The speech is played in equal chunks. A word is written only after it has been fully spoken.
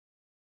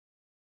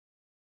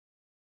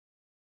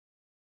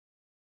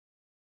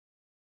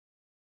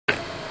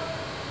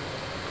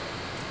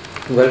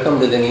Welcome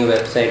to the new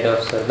website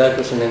of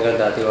Sardarkrushinagar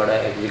Dantiwada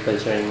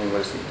Agriculture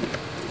University.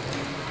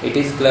 It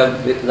is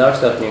clubbed with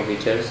lots of new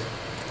features,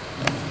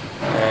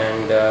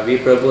 and we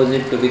propose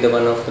it to be the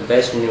one of the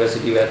best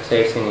university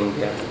websites in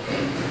India.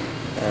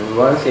 And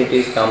once it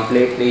is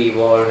completely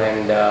evolved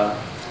and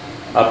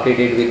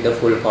updated with the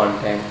full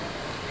content,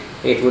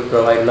 it would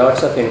provide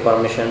lots of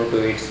information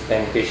to its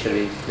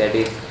beneficiaries, that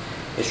is,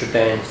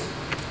 students,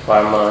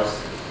 farmers,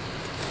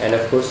 and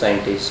of course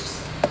scientists,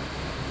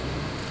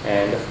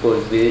 and of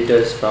course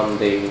visitors from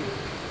the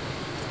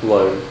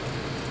world.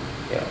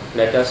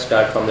 Let us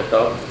start from the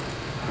top.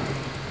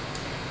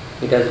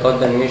 It has got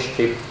the news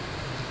strip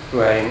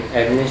wherein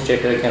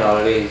administrator can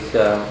always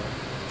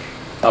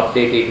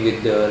update it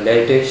with the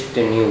latest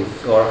news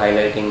or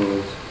highlighting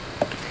news.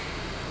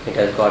 It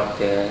has got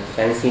the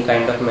fancy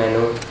kind of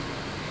menu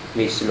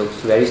which looks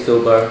very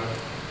sober,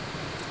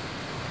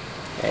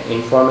 and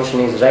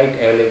information is right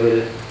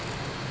available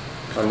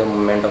on the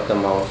movement of the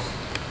mouse,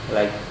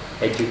 like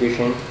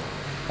education,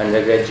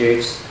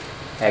 undergraduates,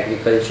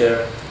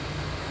 agriculture,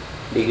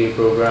 degree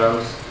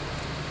programs,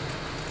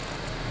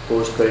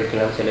 course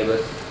curriculum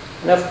syllabus,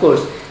 and of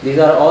course these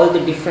are all the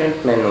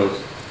different menus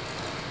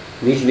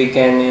which we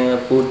can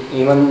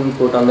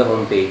put on the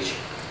home page.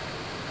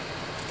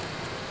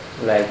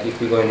 Like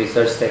if we go in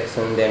research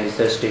section, then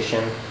research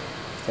station,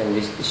 then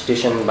this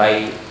station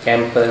by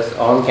campus,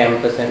 on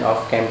campus and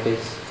off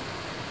campus.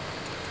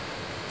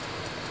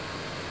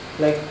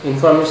 Like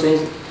information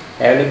is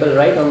available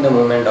right on the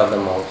movement of the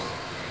mouse.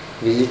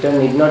 Visitor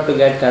need not to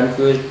get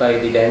confused by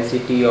the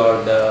density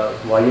or the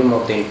volume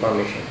of the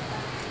information.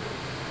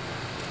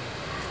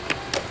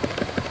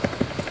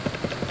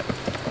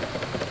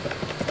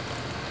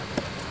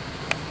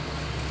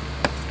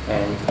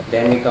 And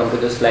then we come to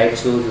the slide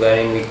shows,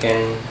 wherein we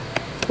can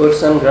put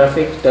some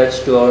graphic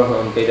touch to our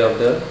home page of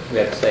the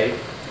website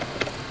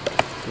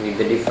with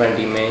the different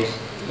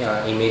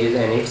images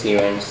and its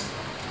events.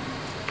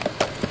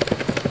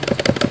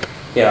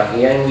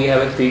 Here we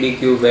have a 3D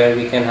cube where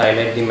we can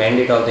highlight the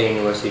mandate of the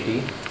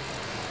university,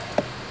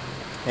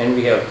 and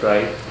we have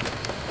tried.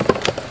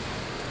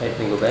 Let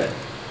me go back.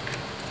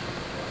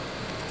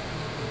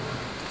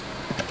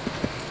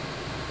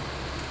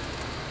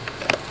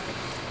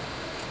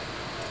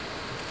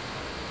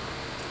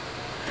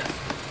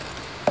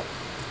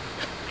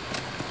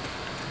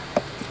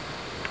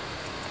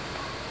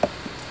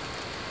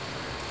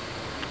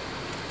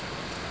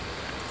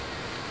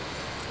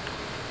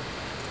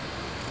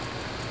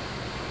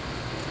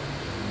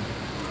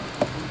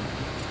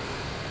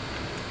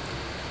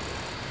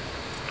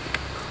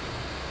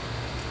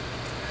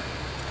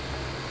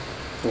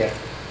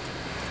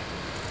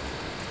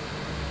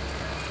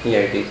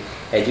 Here it is,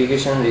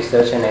 education,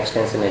 research and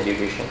extension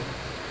education.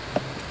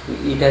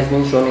 It has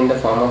been shown in the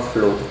form of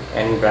flow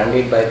and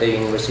branded by the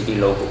university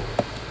logo.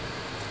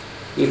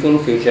 If in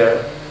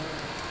future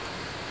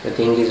the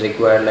thing is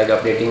required, like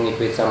updating it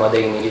with some other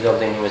images of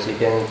the university,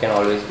 then it can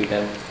always be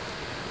done.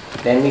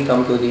 Then we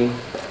come to the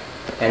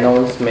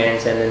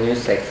announcements and the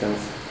news sections,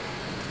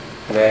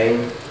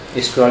 wherein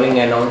a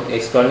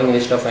scrolling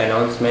list of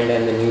announcement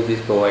and the news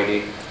is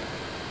provided,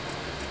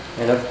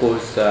 and of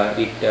course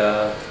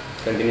it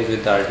continues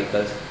with the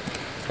articles.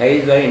 Here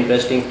is very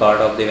interesting part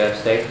of the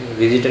website,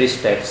 visitor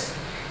stats.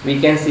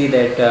 We can see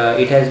that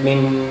it has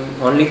been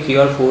only 3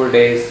 or 4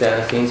 days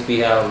since we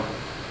have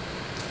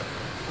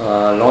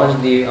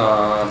launched the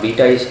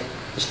beta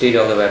stage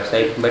of the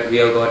website, but we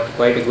have got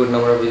quite a good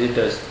number of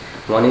visitors.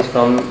 One is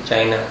from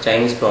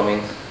Chinese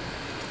province,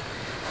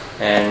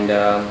 and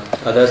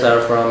others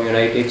are from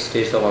United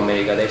States of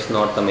America, that's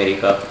North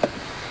America.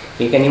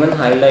 We can even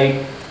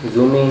highlight,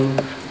 zoom in,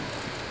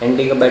 and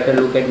take a better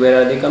look at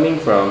where are they coming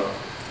from.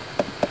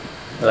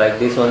 Like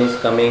this one is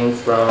coming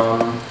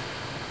from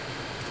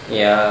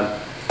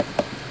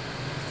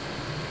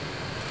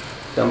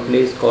some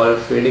place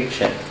called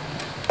Prediction,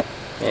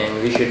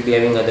 and we should be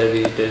having other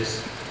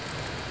visitors.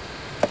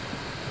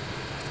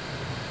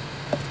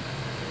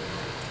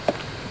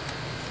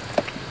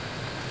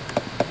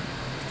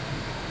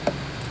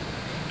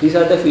 These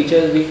are the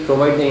features which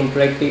provide the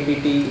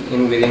interactivity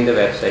within the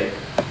website.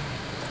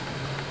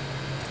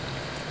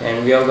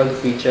 And we have got the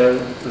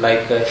feature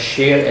like a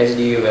share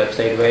SDU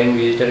website, wherein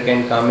visitor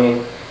can come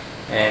in,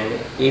 and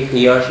if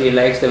he or she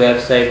likes the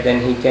website, then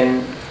he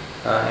can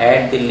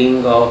add the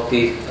link of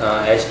this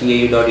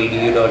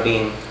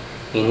sdau.edu.in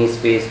in his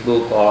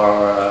Facebook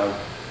or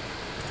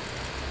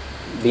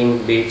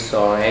Bits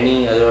or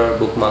any other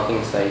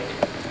bookmarking site.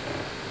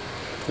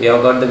 We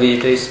have got the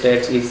visitor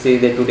stats. It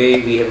says that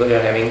today we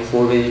are having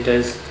 4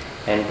 visitors,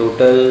 and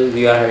total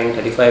we are having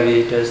 35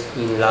 visitors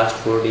in last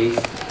 4 days.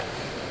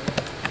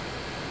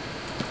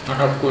 And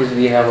of course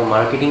we have a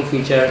marketing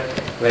feature,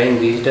 wherein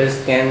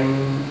visitors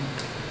can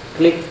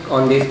click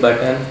on this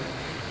button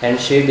and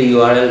share the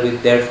URL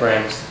with their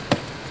friends.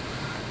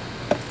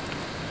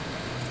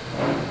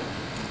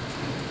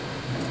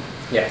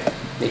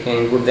 They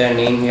can input their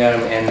name here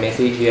and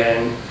message here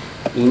and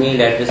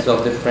email address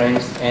of the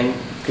friends and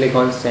click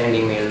on send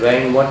email,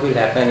 wherein what will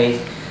happen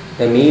is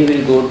the mail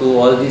will go to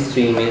all these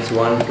 3 emails,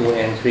 1, 2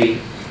 and 3,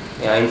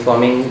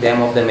 informing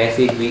them of the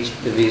message which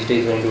the visitor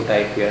is going to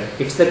type here.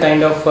 It's the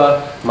kind of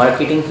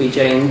marketing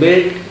feature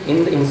inbuilt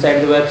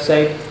inside the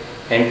website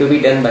and to be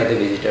done by the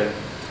visitor.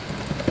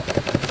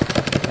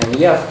 And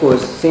yeah, of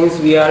course, since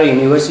we are a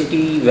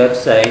university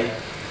website,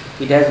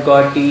 it has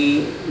got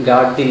the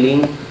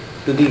link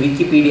to the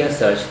Wikipedia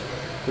search.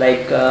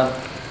 Like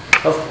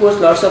of course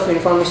lots of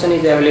information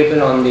is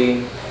available on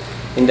the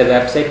in the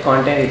website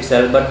content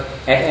itself, but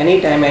at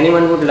any time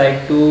anyone would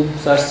like to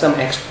search some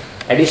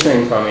additional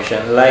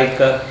information,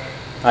 like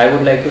I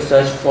would like to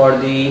search for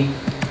the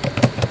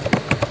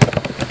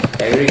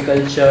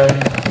agriculture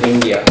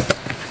India,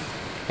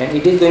 and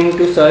it is going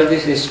to search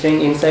this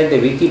string inside the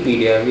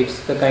Wikipedia, which is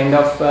the kind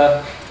of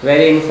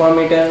very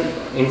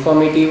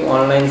informative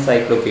online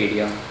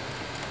encyclopedia.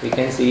 We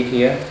can see it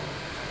here.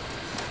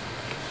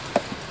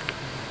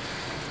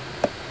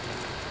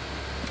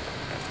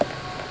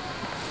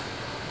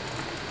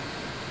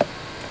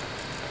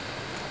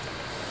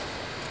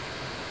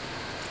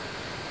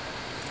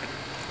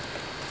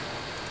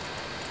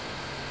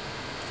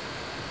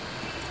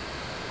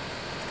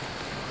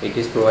 It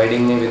is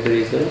providing me with the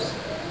results.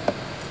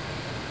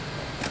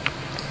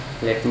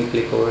 Let me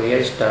click over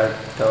here, start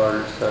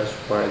our search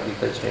for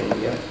agriculture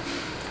India.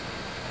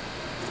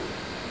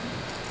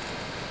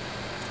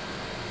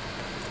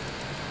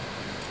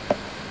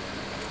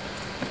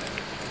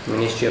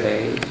 Ministry of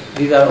Agriculture.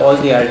 These are all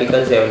the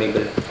articles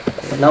available.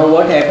 Now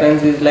what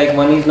happens is, like,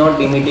 one is not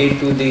limited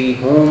to the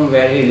home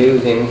where he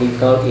lives in.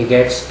 He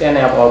gets an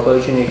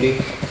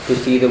opportunity to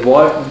see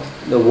what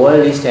the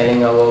world is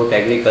telling about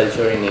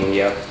agriculture in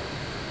India.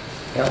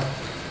 Yeah.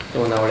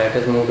 So now let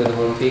us move to the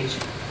home page.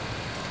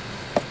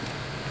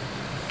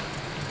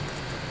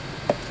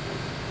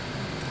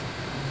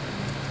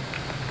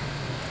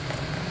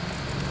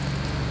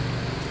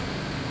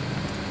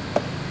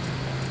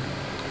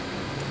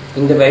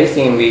 In the very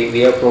same way,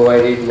 we have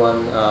provided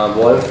one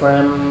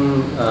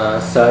Wolfram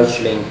search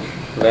link,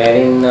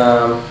 wherein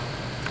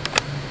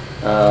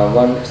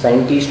one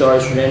scientist or a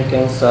student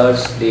can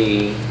search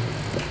the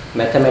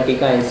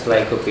Mathematica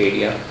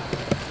Encyclopedia.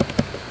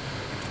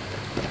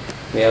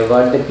 We have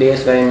got the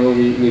place where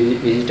new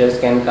visitors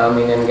can come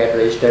in and get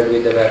registered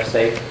with the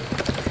website.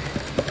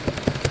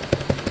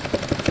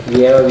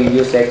 We have a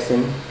video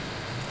section,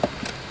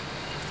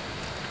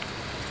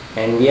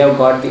 and we have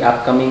got the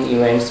upcoming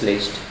events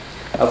list.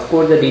 Of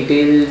course, the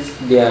details,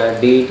 the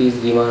date is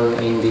given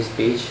in this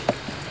page.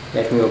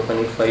 Let me open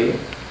it for you.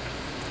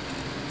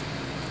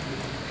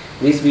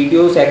 This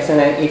video section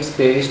and its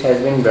playlist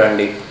has been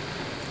branded.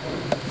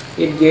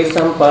 It gives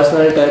some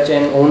personal touch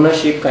and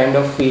ownership kind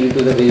of feel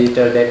to the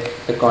visitor, that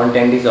the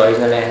content is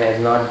original and has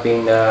not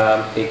been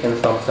taken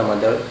from some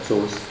other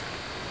source.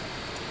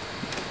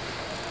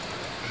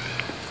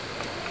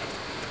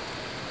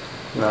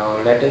 Now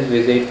let us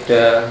visit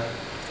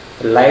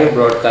live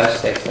broadcast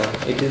section.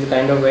 It is a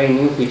kind of very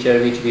new feature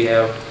which we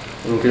have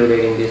included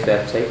in this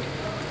website.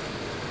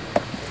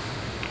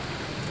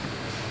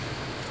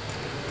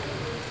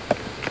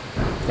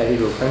 That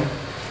is open.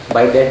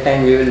 By that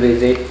time we will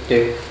visit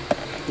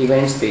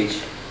events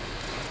page.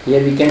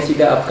 Here we can see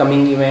the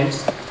upcoming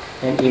events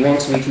and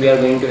events which we are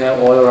going to have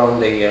all around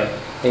the year.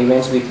 The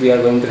events which we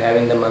are going to have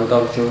in the month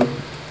of June,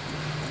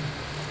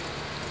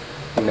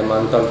 in the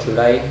month of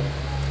July.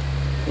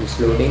 It's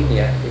loading.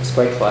 Yeah, it's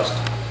quite fast.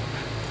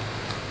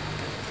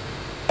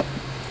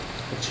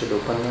 It should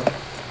open now.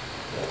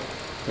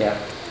 Yeah,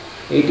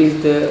 it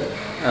is the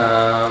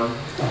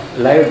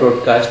live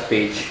broadcast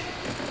page,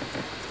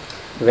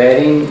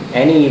 wherein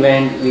any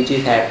event which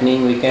is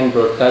happening we can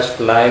broadcast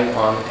live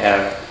on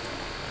air.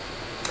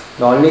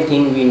 The only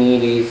thing we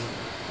need is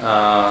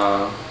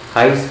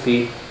high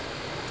speed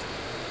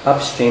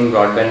upstream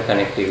broadband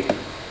connectivity.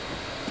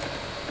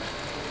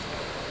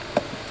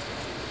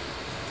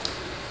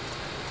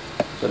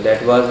 So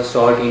that was a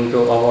short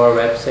intro of our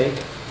website.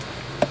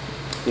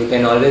 You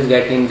can always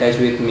get in touch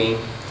with me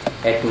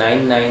at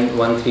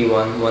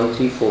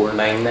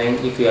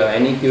 99131-13499 if you have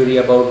any query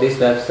about this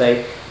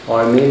website,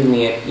 or mail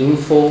me at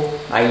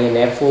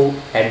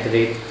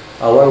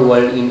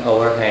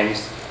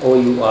info@ourworldinourhands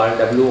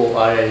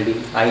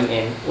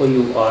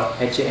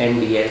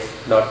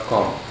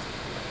OURWORLDINOURHANDS.com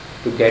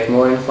to get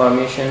more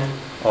information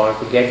or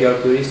to get your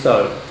query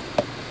solved.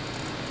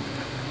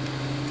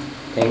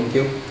 Thank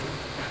you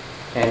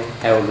and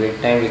have a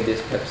great time with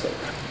this website.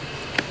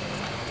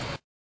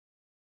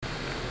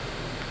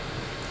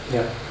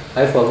 Yeah,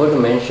 I forgot to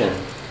mention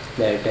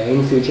that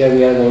in future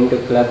we are going to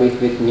club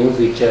it with new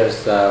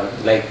features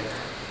like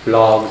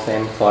blogs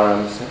and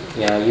forums.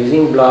 Yeah,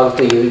 using blogs,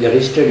 the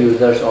registered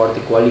users or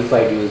the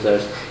qualified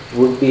users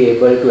would be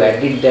able to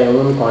edit their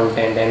own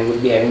content and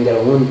would be having their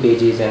own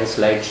pages and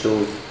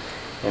slideshows,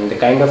 and the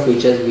kind of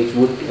features which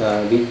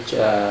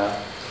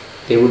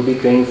they would be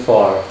trained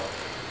for.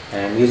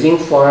 And using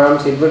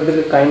forums, it would be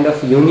the kind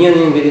of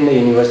union within the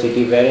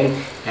university, wherein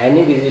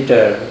any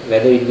visitor,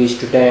 whether it be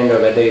student or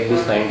whether it be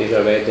scientist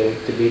or whether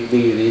it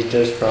be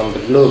visitors from the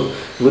globe,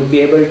 would be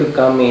able to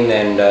come in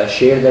and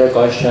share their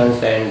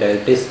questions and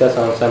discuss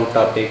on some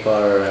topic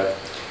or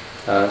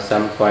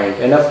some point,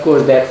 and of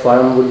course that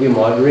forum would be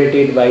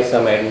moderated by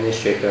some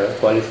administrator,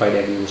 qualified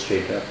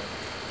administrator.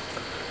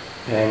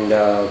 And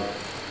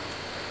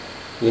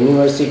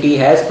university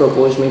has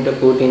proposed me to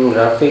put in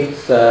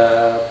graphics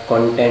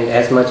content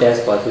as much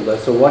as possible.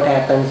 So what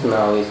happens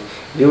now is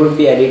we would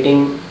be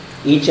editing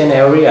each and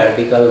every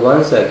article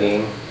once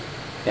again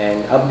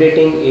and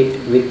updating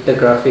it with the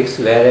graphics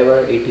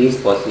wherever it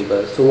is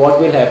possible. So what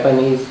will happen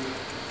is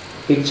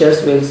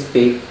pictures will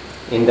speak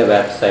in the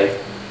website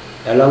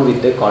along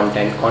with the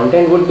content.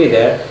 Content would be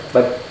there,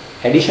 but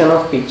addition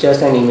of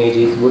pictures and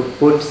images would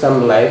put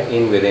some life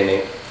in within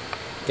it.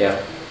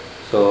 Yeah.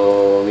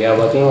 So we are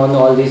working on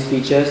all these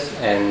features,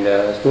 and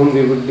soon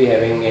we would be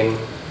having in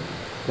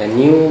the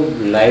new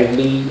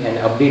lively and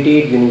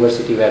updated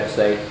university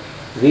website,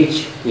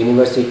 which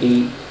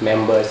university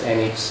members and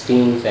its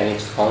teams and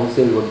its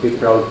council would be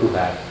proud to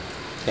have.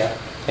 Yeah.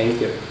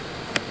 Thank you.